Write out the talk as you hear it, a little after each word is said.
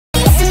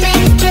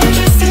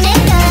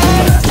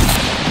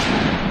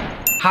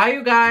Hi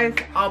you guys,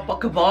 apa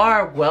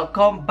kabar?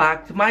 Welcome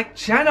back to my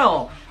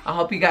channel. I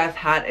hope you guys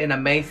had an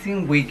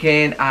amazing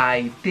weekend.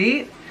 I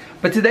did.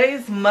 But today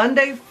is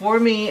Monday for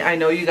me. I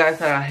know you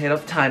guys are ahead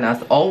of time as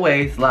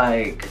always,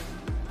 like,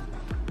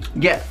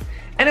 yes.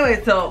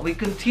 Anyway, so we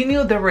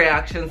continue the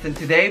reactions and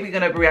today we're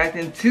gonna be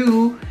reacting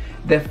to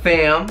the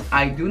fam.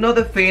 I do know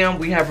the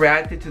fam. We have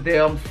reacted to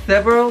them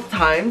several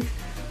times.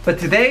 But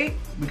today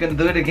we're gonna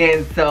do it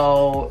again,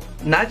 so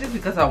not just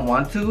because I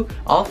want to,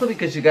 also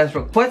because you guys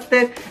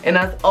requested. And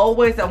as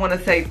always, I want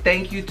to say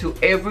thank you to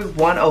every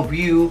one of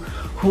you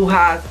who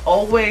has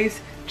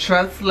always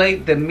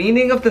translate the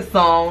meaning of the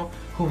song,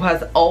 who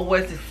has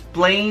always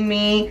explained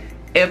me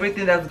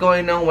everything that's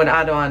going on when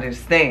I don't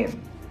understand.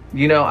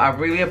 You know, I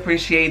really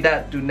appreciate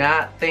that. Do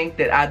not think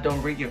that I don't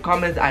read your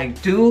comments. I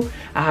do.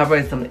 I have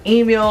read some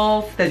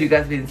emails that you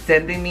guys have been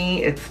sending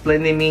me,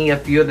 explaining me a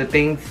few of the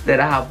things that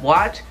I have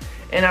watched.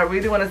 And I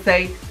really want to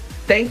say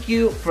thank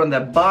you from the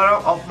bottom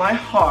of my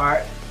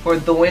heart for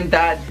doing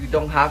that. You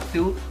don't have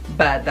to,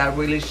 but that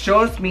really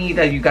shows me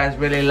that you guys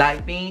really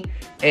like me,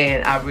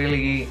 and I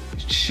really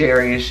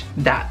cherish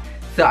that.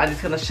 So I'm just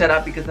gonna shut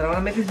up because I don't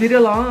want to make this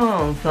video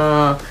long.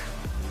 So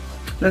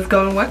let's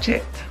go and watch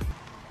it.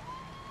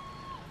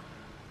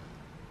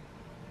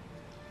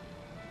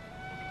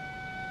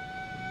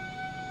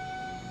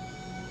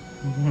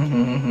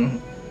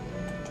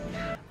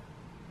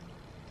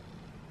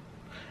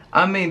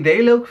 I mean,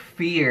 they look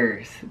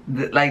fierce.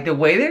 Like the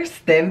way they're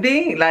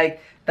standing, like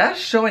that's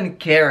showing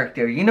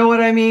character. You know what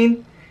I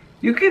mean?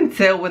 You can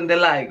tell when they're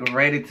like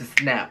ready to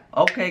snap.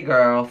 Okay,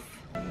 girls.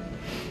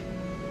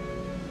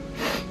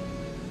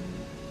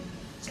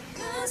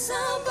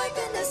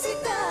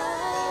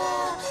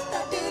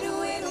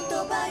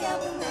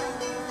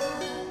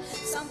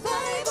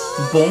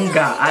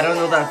 Bunga. I don't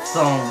know that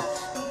song.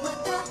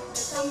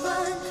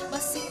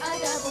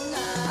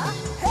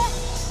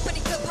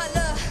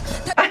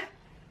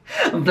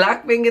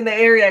 Blackpink in the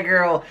area,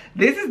 girl.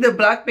 This is the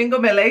Blackpink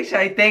of Malaysia,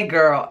 I think,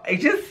 girl.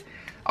 It just,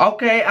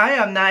 okay, I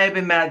am not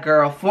even mad,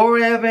 girl.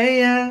 Forever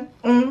young.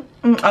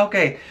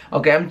 Okay,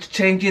 I'm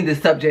changing the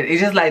subject. It's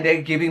just like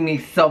they're giving me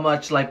so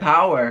much like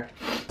power.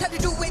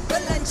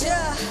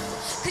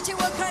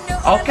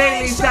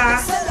 Okay,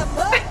 Lisa.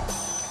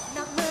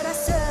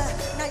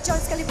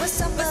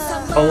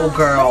 Oh,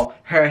 girl,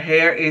 her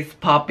hair is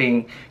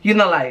popping. You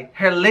know, like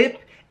her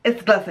lip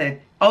is glossing.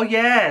 Oh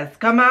yes,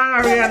 come on,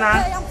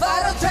 Ariana.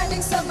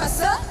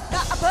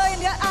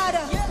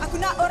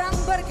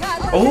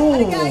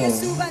 Oh.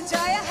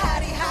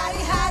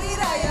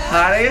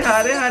 Hari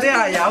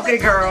raya. Okay,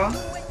 girl.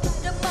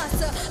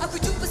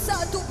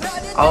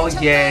 Oh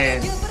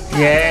yes,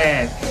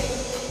 yes.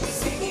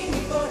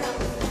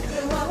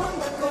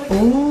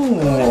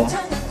 Ooh.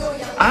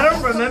 I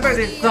don't remember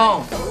this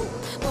song.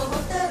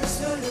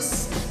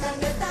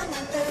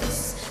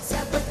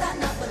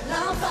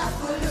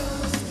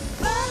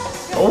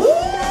 Oh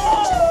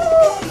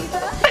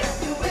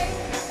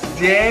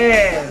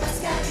yes.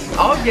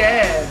 Oh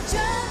yes.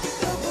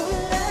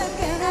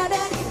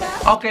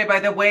 Okay, by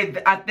the way,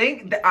 I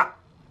think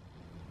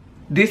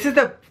this is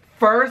the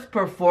first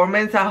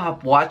performance I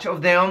have watched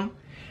of them.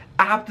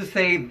 I have to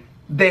say,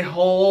 the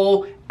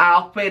whole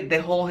outfit,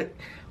 the whole,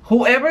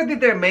 whoever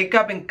did their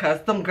makeup and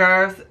custom,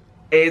 girls,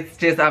 it's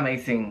just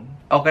amazing.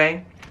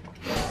 Okay.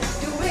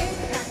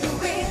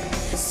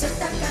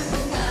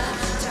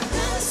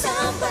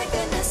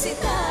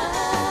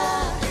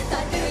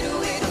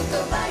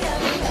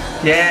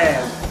 Yes.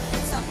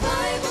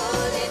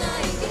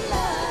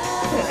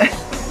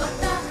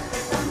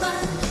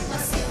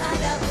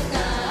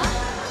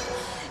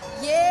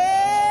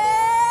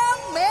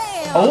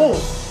 Oh.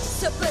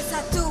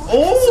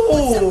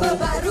 Oh.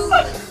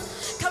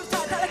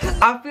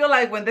 I feel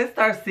like when they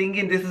start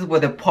singing, this is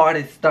where the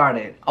party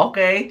started.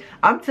 Okay?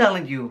 I'm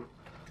telling you.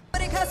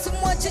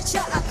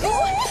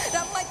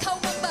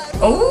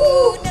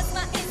 Oh.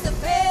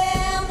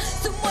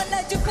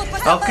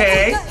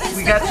 Okay,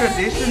 we got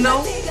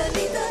traditional.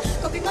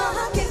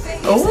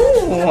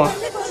 Oh.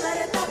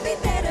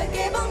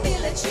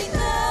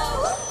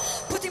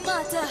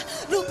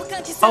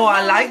 Oh,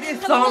 I like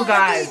this song,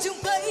 guys.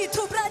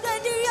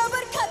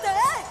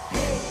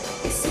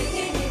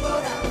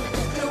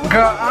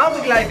 Girl,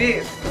 I'll be like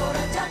this.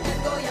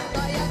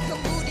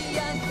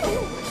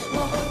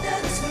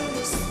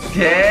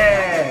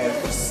 Yes.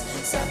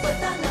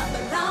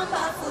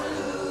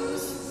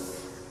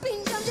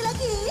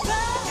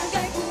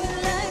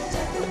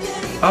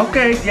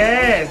 Okay,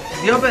 yes.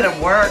 You better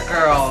work,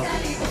 girl.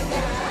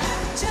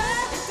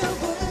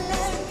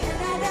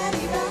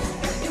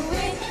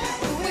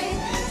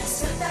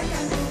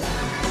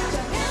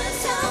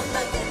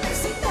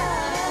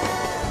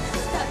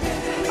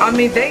 I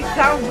mean, they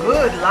sound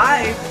good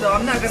live, so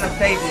I'm not gonna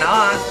say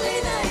not.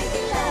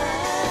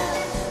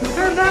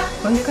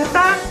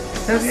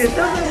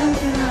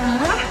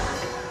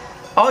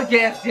 Oh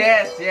yes,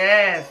 yes,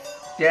 yes,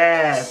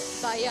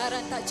 yes.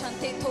 Bayaran tak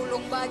cantik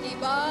tolong bagi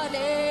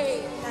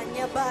balik.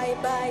 Tanya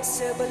bye-bye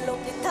sebelum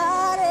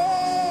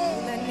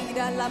ditarik. Dan di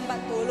dalam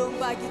bak tolong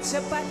bagi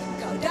cepat.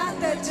 Kau dah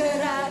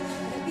terjerat.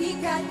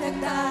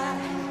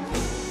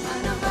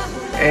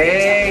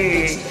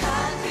 Hey.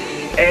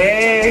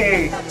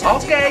 Hey.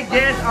 Okay,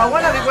 yes, I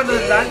want to be one of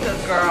the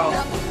dancers, girl.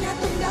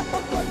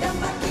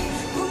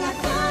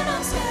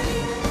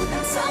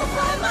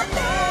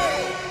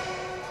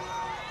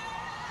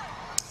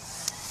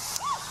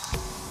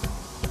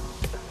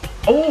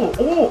 Oh,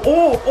 oh,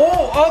 oh,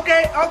 oh,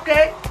 okay,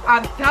 okay.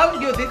 I'm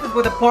telling you, this is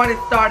where the party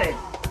started.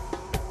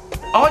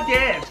 Oh,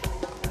 yes.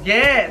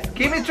 Yes,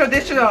 give me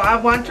traditional. I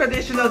want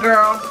traditional,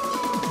 girl.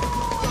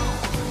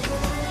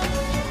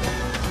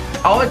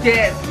 Oh,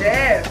 yes,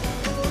 yes.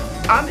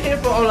 I'm here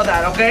for all of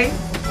that, okay?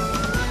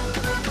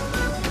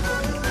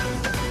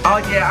 Oh,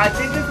 yeah, I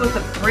think this was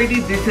a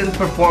pretty decent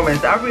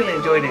performance. I really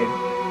enjoyed it.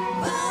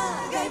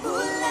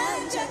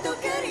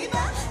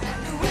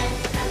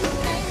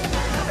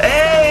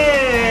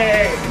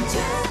 Hey!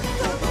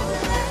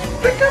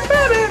 Think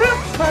about it,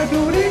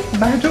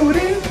 my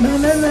duty, la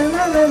la la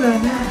la la la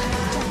la.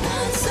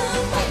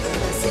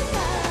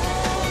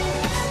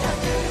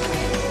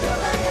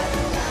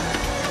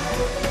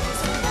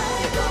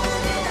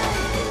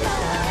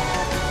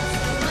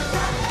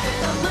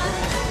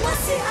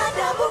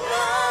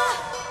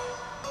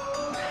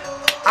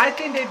 I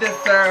think they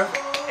deserve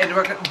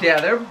it.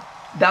 Yeah,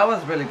 that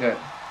was really good.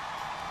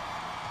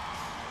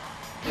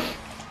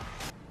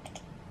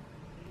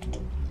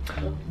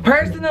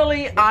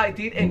 Personally, I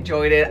did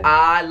enjoy it.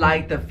 I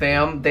like the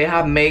film. They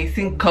have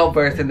amazing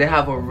covers and they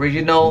have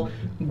original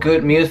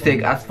good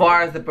music. As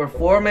far as the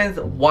performance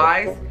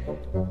wise,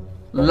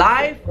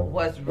 live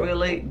was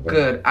really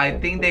good. I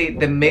think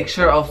the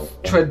mixture of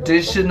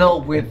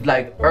traditional with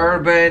like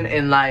urban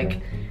and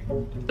like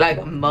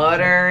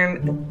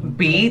modern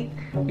beat,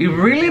 it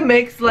really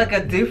makes like a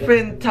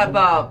different type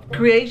of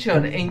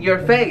creation in your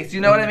face,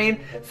 you know what I mean?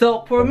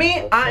 So for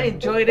me, I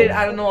enjoyed it.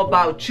 I don't know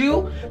about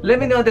you. Let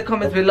me know in the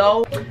comments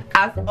below.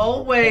 As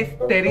always,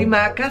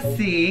 terima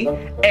kasih,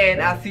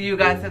 and I'll see you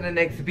guys in the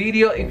next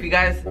video. If you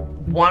guys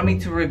want me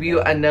to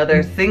review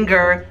another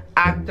singer,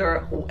 actor,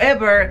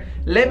 whoever,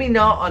 let me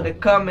know on the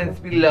comments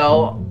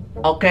below.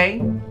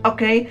 Okay?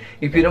 Okay?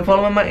 If you don't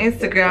follow me on my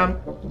Instagram,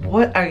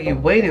 what are you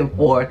waiting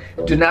for?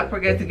 Do not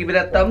forget to give it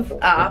a thumbs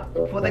up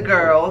for the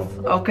girls.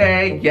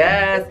 Okay?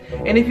 Yes.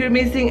 And if you're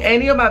missing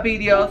any of my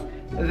videos,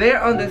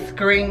 they're on the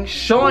screen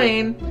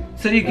showing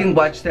so you can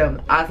watch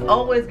them. As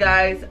always,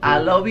 guys, I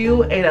love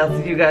you and I'll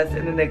see you guys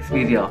in the next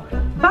video.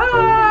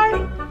 Bye!